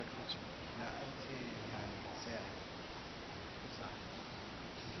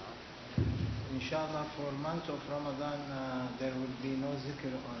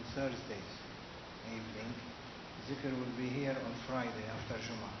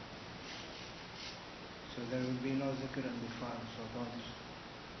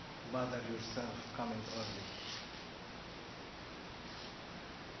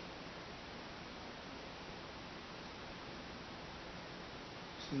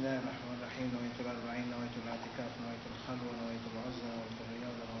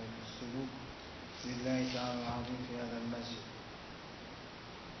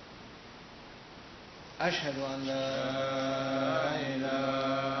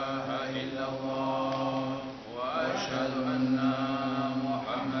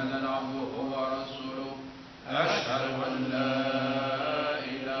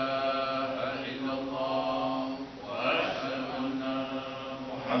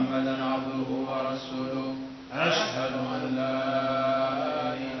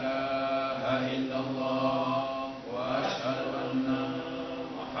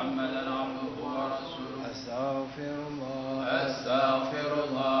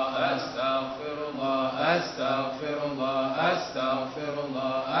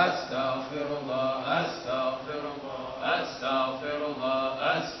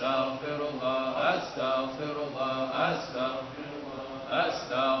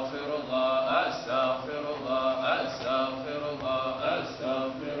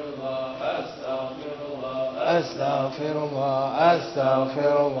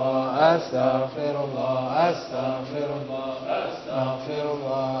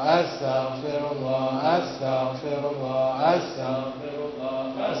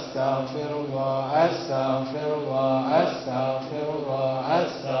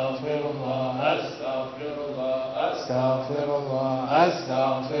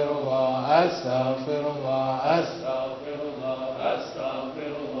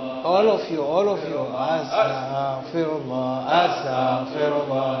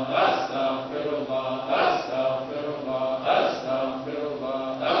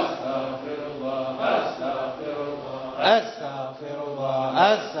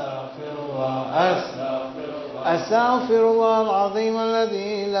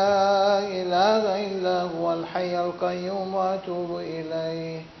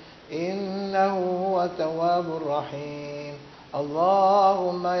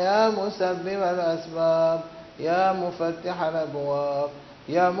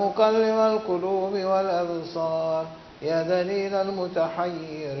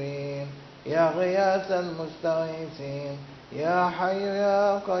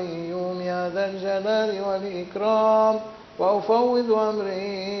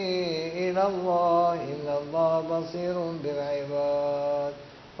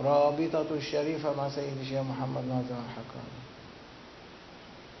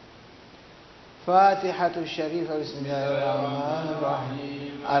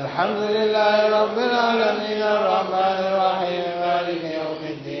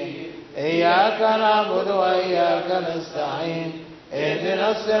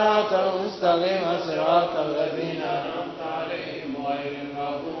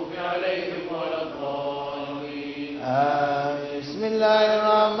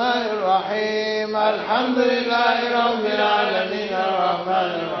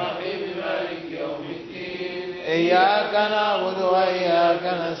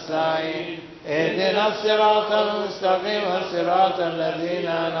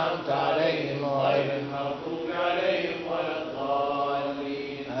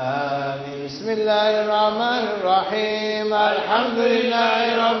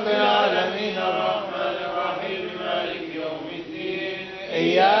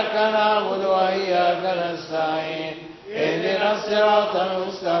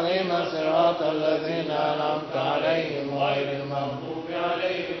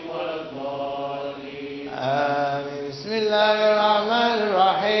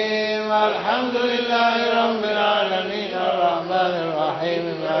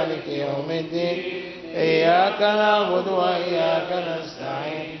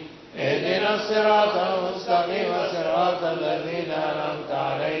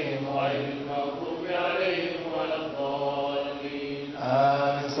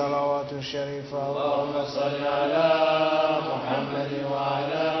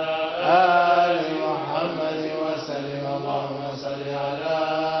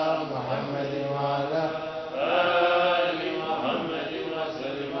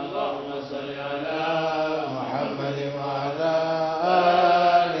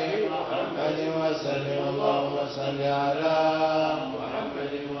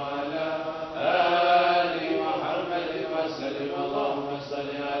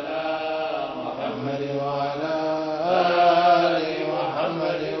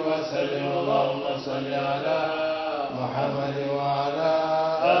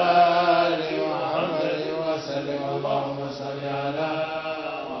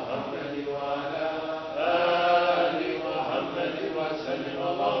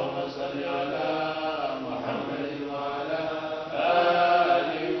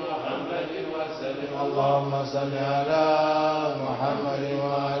اللهم صل على محمد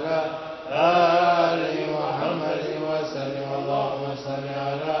وعلى آل محمد وسلم. اللهم صل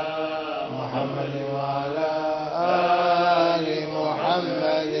على محمد وعلى آل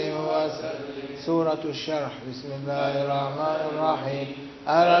محمد وسلم. سورة الشرح. بسم الله الرحمن الرحيم.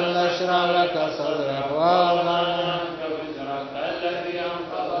 ألم نشرح لك صدرك ووضعنا عنك وزرك الذي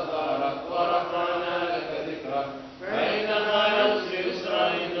أنقض ظهرك ورفعنا لك ذكرك فإن مع العسر يسرا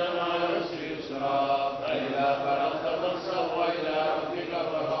إن مع العسر يسرا فإذا فرغت فانصب وإلى ربك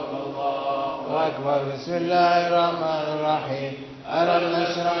فارغب. الله أكبر. بسم الله الرحمن الرحيم. ألم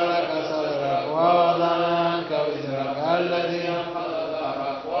نشرح لك صدرك ووضعنا عنك وزرك الذي أنقض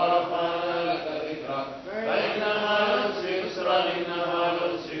ظهرك ورفعنا لك ذكرك فإن مع العسر يسرا إن مع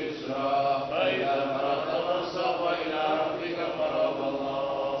العسر يسرا فإذا فرغت فانصب وإلى ربك فارغب.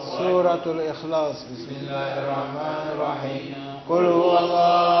 الله. سورة الإخلاص. بسم الله الرحمن الرحيم. قل هو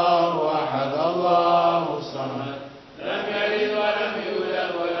الله أحد الله الصمد لم يلد ولم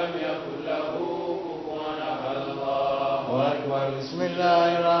يولد ولم يكن له كفوا أحد. الله أكبر. بسم الله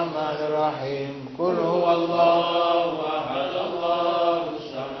الرحمن الرحيم. قل هو الله أحد الله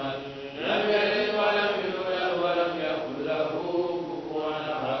الصمد لم يلد ولم يولد ولم يكن له كفوا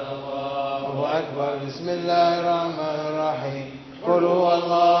أحد. الله أكبر. بسم الله الرحمن الرحيم. قل هو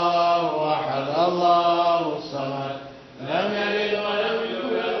الله أحد الله الصمد لم يلد ولم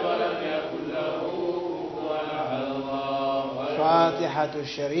يولد ولم يكن له كفوا أحد. الله. فاتحة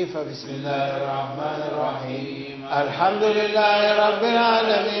الشريفة. بسم الله الرحمن الرحيم. الحمد لله رب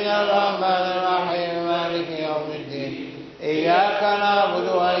العالمين الرحمن الرحيم مالك يوم الدين إياك نعبد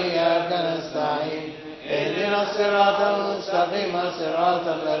وإياك نستعين اهدنا الصراط المستقيم صراط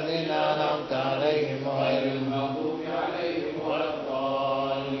الذين أنعمت عليهم غير المغضوب عليهم ولا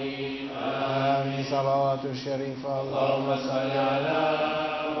الضالين. آمين. صلوات الشريفة. اللهم صل على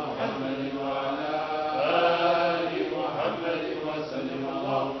محمد وعلى آل محمد وسلم.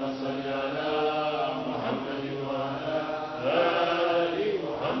 اللهم صل على محمد وعلى آل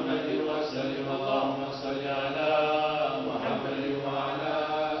محمد وسلم. اللهم صل على محمد وعلى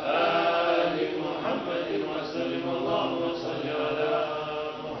آل محمد وسلم. اللهم صل على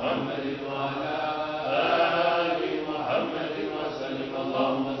محمد وعلى آل محمد وسلم.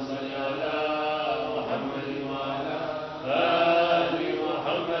 اللهم صل على محمد وعلى آل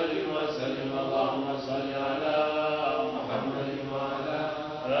محمد وسلم. اللهم صل على محمد وعلى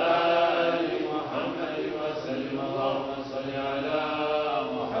آل محمد وسلم. اللهم صل على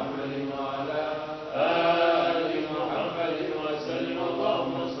محمد وعلى آل محمد وسلم.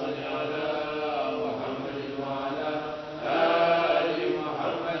 اللهم صل على محمد وعلى آل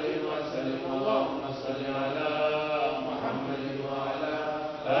محمد وسلم. اللهم صل على محمد وعلى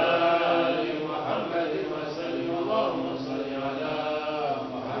آل محمد وسلم. اللهم صل على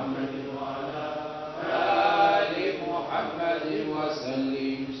محمد وعلى آل محمد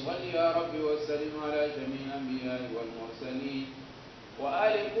وسلم. صل يا رب وسلم على جميع الأنبياء والمرسلين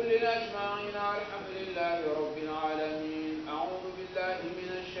وآل كل أجمعين. الحمد لله رب العالمين. أعوذ بالله من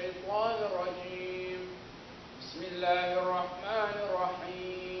الشيطان الرجيم. بسم الله الرحمن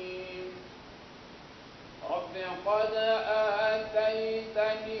الرحيم. رب قد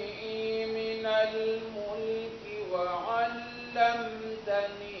آتيتني من الملك وعلمتني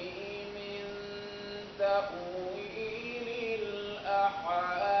من تأويل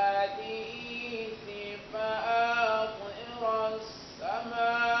الأحاديث فاطر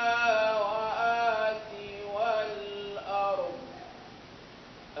السماوات والأرض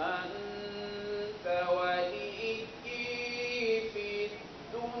أنت وليي في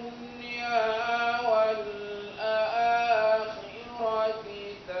الدنيا والآخرة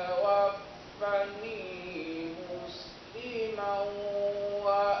توفني مسلما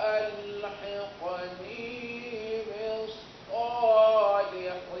وألحقني بالصالحين.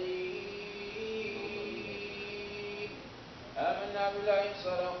 آمنا بالله.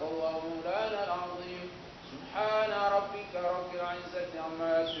 صدق الله مولانا العظيم. سبحان ربك رب العزة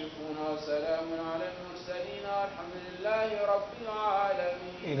عما يصفون وسلام على المرسلين والحمد لله رب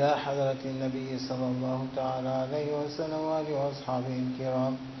العالمين. إلى حضرة النبي صلى الله تعالى عليه وسلم وآله وأصحابه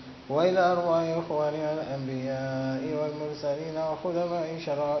الكرام وإلى أرواح إخواننا الأنبياء والمرسلين وخدماء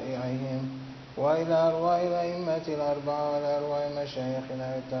شرائعهم وإلى أرواح الأئمة الأربعة وإلى أرواح مشايخنا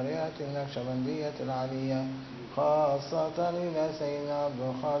بالطريقة النقشبندية العالية خاصة إلى سيدنا عبد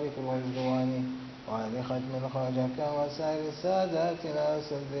الخالق الوجدواني وعلى ختم الخواجة وسائر ساداتنا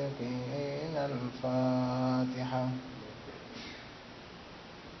الصديقين. الفاتحة.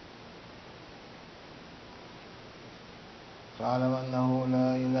 فاعلم أنه لا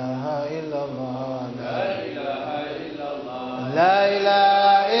إله إلا الله. لا إله إلا الله. لا إله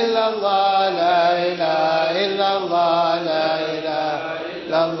إلا الله. لا إله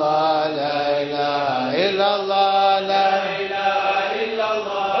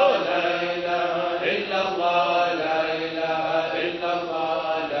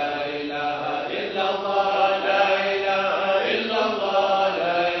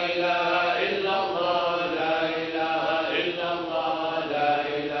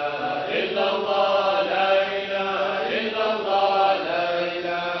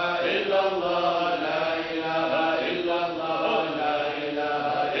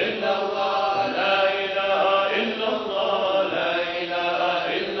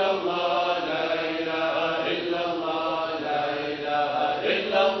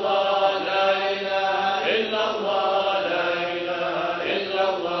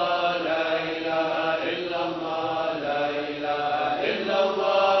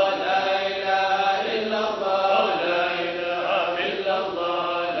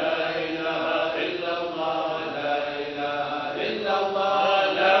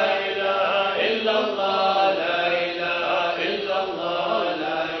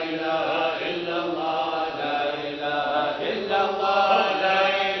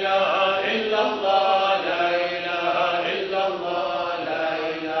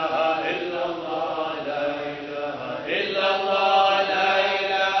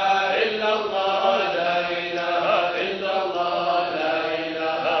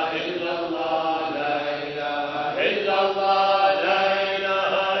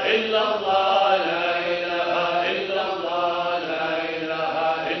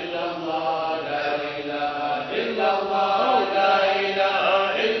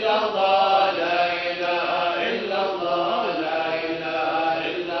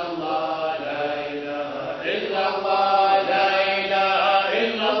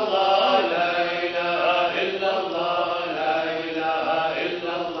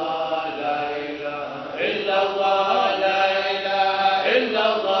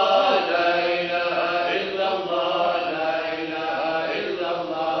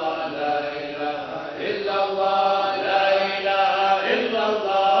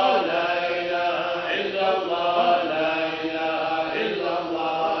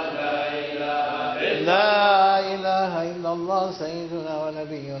سيدنا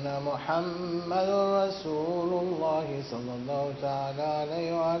ونبينا محمد رسول الله صلى الله تعالى عليه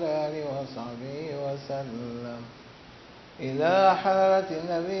وعلى آله وصحبه وسلم. إلى حضرة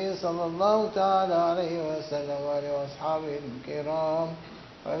النبي صلى الله تعالى عليه وسلم وآله وأصحابه الكرام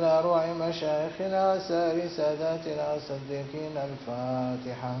وإلى أرواح مشايخنا وسائر ساداتنا الصديقين.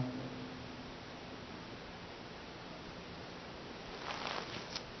 الفاتحة.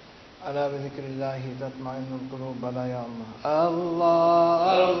 ألا بذكر الله تطمئن القلوب. بلى يا الله. الله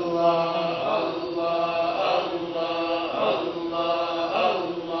الله الله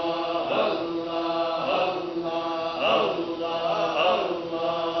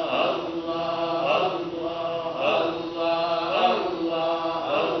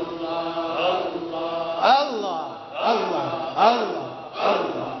الله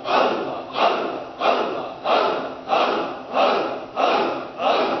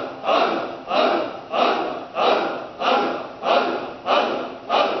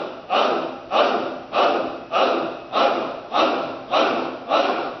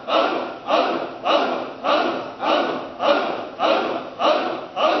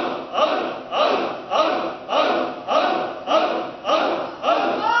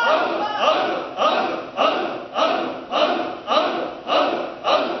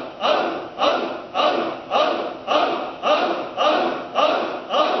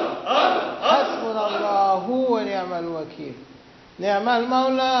نعم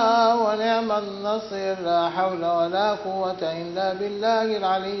المولى ونعم النصير. لا حول ولا قوة إلا بالله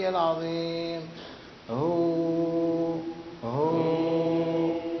العلي العظيم.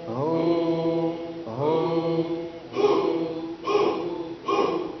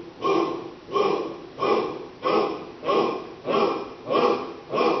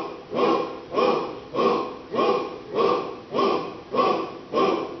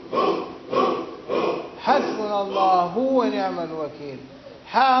 حسبنا الله ونعم الوكيل.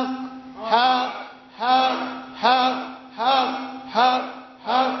 حق حق حق حق حق حق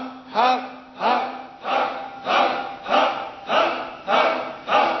حق حق حق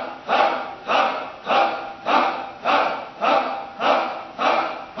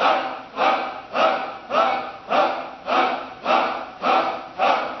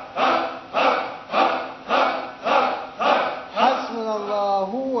حسبنا الله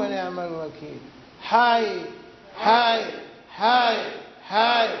ونعم الوكيل. حي حي حي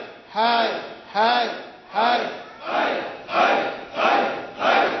حي حي حي حي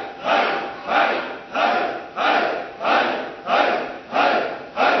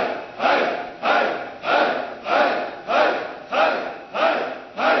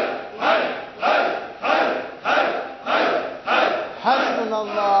حسبنا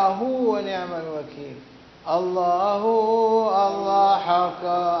الله ونعم الوكيل. الله الله حق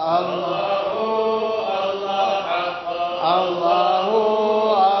الله الله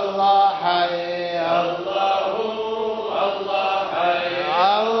الله حي الله الله حي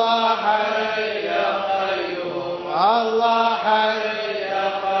الله حي يا قيوم الله حي يا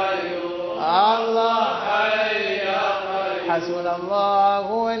قيوم الله حي يا قيوم. حسبنا الله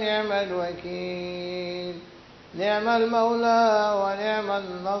ونعم الوكيل. نعم المولى ونعم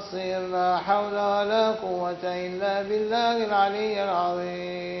النصير لا حول ولا قوة إلا بالله العلي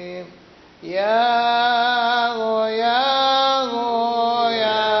العظيم يا هو يا هو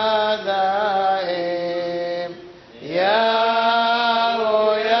يا دائم يا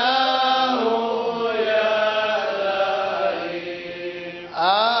هو يا هو يا دائم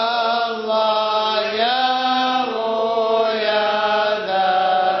الله يا هو يا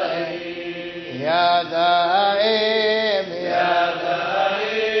دائم يا دائم يا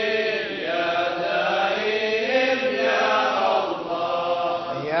دائم يا دائم يا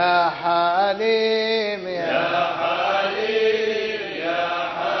الله يا حليم يا حليم يا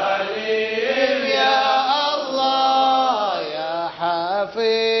حليم يا الله يا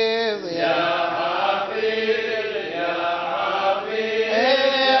حفيظ يا حفيظ يا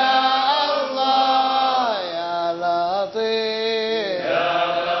حفيظ يا الله يا لطيف يا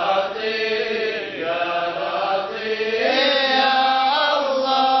لطيف يا لطيف يا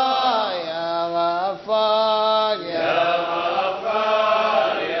الله يا غفار يا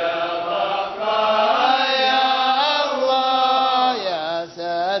غفار يا غفار يا الله يا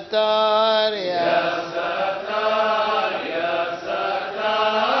ستار يا ستار يا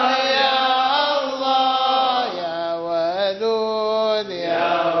ستار يا الله يا ودود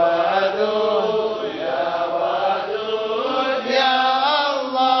يا ودود يا ودود يا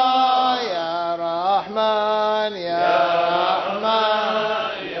الله يا رحمن يا رحمن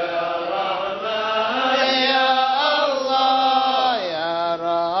يا رحمن يا الله يا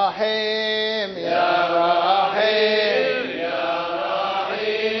رحيم يا رحيم يا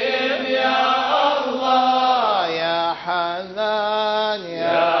رحيم يا الله يا حنان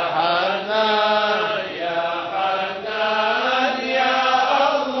يا حنان يا حنان يا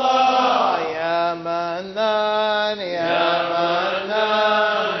الله يا منان يا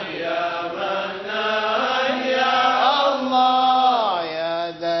منان يا منان يا الله يا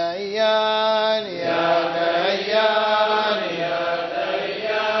ديان يا ديان يا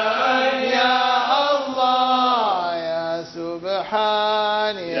ديان يا الله يا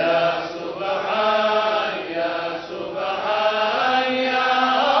سبحان يا سبحان يا سبحان يا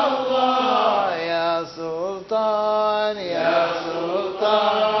الله يا سلطان يا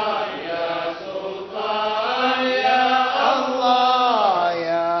سلطان يا سلطان يا الله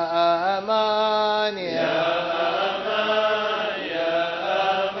يا أمان يا أمان يا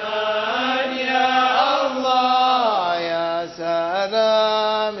أمان يا الله يا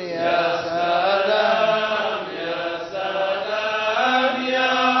سلام يا سلام يا سلام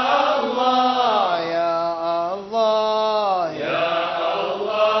يا الله يا الله يا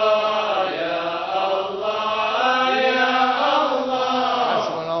الله يا الله يا الله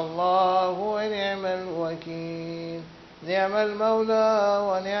حسبنا الله ونعم الوكيل نعم المولى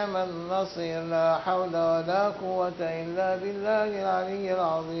ونعم النصير لا حول ولا قوة إلا بالله العلي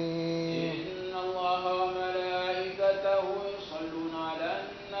العظيم إن الله وملائكته يصلون على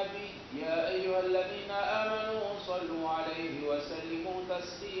النبي يا أيها الذين آمنوا صلوا عليه وسلموا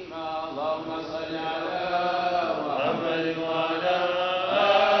تسليما اللهم صل على محمد وعلى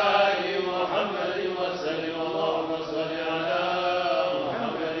آل محمد وسلم اللهم صل على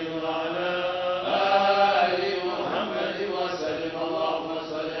محمد وعلى آل محمد وسلم اللهم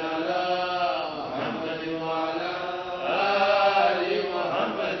صل على محمد وعلى آل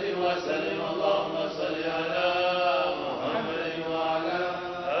محمد وسلم اللهم صل على محمد وعلى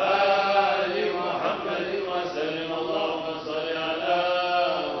آل محمد وسلم اللهم صل على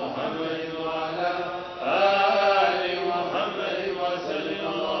محمد وعلى آل محمد وسلم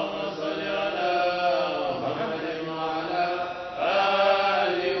اللهم صل على محمد وعلى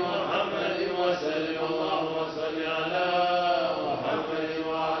آل محمد وسلم اللهم صل على محمد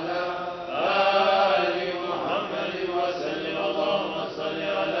وعلى آل محمد وسلم اللهم صل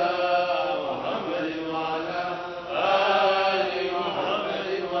على محمد وعلى آل محمد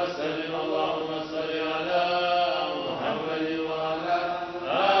وسلم اللهم صل على محمد وعلى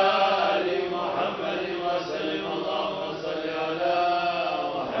آل محمد وسلم اللهم صل على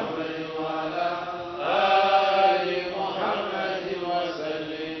محمد وعلى آل محمد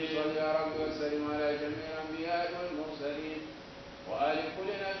وسلم صل يا رب وسلم على جميع الأنبياء والمرسلين وآل كل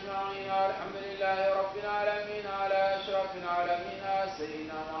أجمعين والحمد لله رب العالمين على أشرف العالمين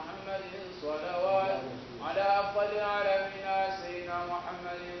سيدنا محمد صلوات على أفضل العالمين سيدنا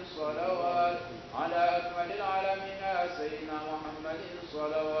محمد صلوات على أكمل العالمين سيدنا محمد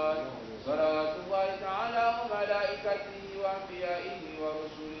صلوات صلوات الله تعالى وملائكته وأنبيائه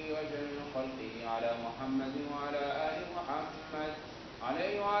ورسله وجميع خلقه على محمد وعلى آل محمد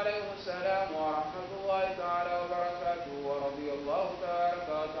عليه وعليه السلام ورحمة الله تعالى وبركاته ورضي الله تبارك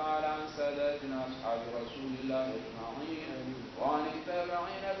وتعالى عن ساداتنا أصحاب أصحاب رسول الله أجمعين وعن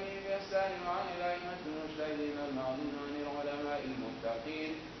التابعين بهم بإحسان وعن الأئمة المجتهدين الماضين وعن العلماء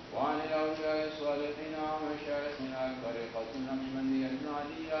المتقين وعن الأولياء الصالحين ومشايخنا الطريقة النقشبندية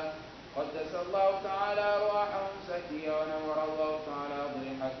العلية قدس الله تعالى أرواحهم زكية ونور الله تعالى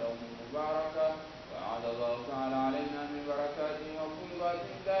ضريحتهم مباركة وأعاد الله تعالى علينا من بركاته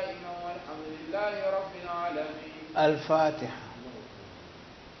وفيضاتهم دائما والحمد لله رب العالمين. الفاتحة.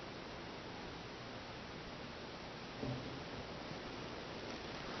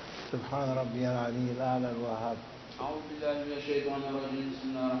 سبحان ربي العلي الأعلى الوهاب. أعوذ بالله من الشيطان الرجيم. بسم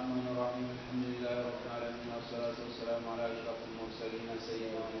الله الرحمن الرحيم. الحمد لله رب العالمين والصلاة والسلام على أشرف المرسلين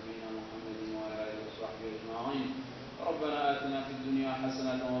سيدنا ونبينا محمد وعلى آله وصحبه أجمعين. ربنا آتنا في الدنيا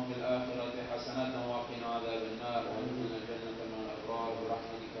حسنة وفي الآخرة حسنة وقنا عذاب النار وادخلنا الجنة مع الأبرار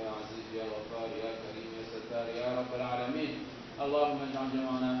برحمتك يا عزيز يا غفار يا كريم يا ستار يا رب العالمين. اللهم اجعل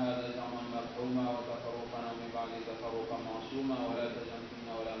جمعنا هذا جمعا مرحوما وتفرقنا من بعد تفرقا معصوما ولا تجعل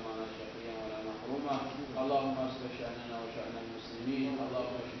فينا ولا معنا شقيا ولا محروما. اللهم اصلح شأننا وشأن المسلمين.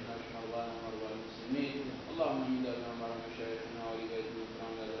 اللهم اشفنا واشف مرضانا ومرضى المسلمين. اللهم اجد بأمر مشايخنا ولقيت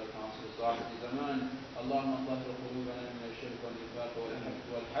الإكرام لذلك عصر صاحب زمان. اللهم طهر قلوبنا من الشرك والنفاق والحقد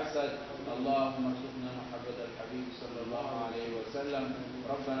والحسد. اللهم ارزقنا محبة الحبيب صلى الله عليه وسلم.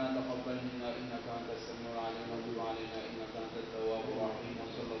 ربنا تقبل منا إنك أنت السميع العليم وتب علينا إنك أنت التواب الرحيم.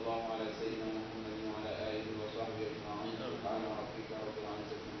 وصلى الله على سيدنا محمد وعلى آله وصحبه أجمعين. سبحان ربك رب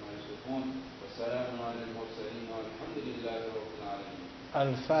العزة عما يصفون والسلام على المرسلين والحمد لله رب العالمين.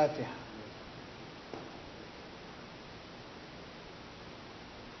 الفاتحة.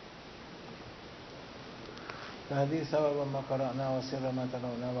 فهذه سبب ما قرأنا وسر ما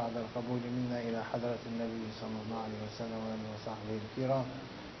تلونا بعد القبول منا إلى حضرة النبي صلى الله عليه وسلم وآله وصحبه الكرام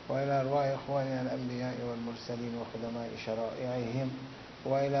وإلى أرواح إخواننا الأنبياء والمرسلين وخدماء شرائعهم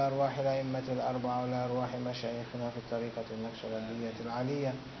وإلى أرواح الأئمة الأربعة وإلى أرواح مشايخنا في الطريقة النقشبندية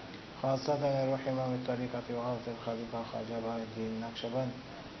العلية خاصة أرواح إمام الطريقة وغوث الخليفة خواجة بهاء الدين النقشبند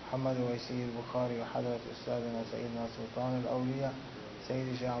محمد ويسي البخاري وحضرة أستاذنا سيدنا سلطان الأولياء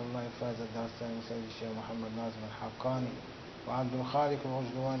سيدي الشيخ عبد الله فاز الدارستاني وسيدي الشيخ محمد ناظم الحقاني وعبد الخالق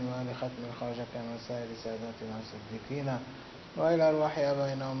الغزدواني وآل ختم الخواجة وسائر ساداتنا الصديقين وإلى أرواح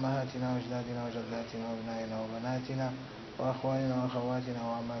آبائنا وأمهاتنا وأجدادنا وجداتنا وأبنائنا وبناتنا وأخواننا وأخواتنا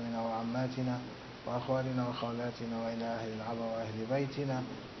وعمامنا وعماتنا وأخوالنا وخالاتنا وإلى أهل العبا وأهل بيتنا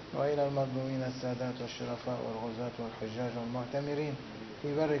وإلى المظلومين السادات والشرفاء والغزاة والحجاج والمعتمرين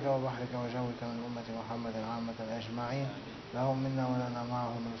في برك وبحرك وجوك من أمة محمد عامة أجمعين لهم منا ولنا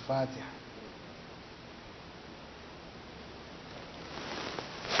معهم الفاتحة.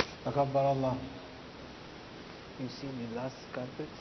 تقبل الله. You see the last carpet?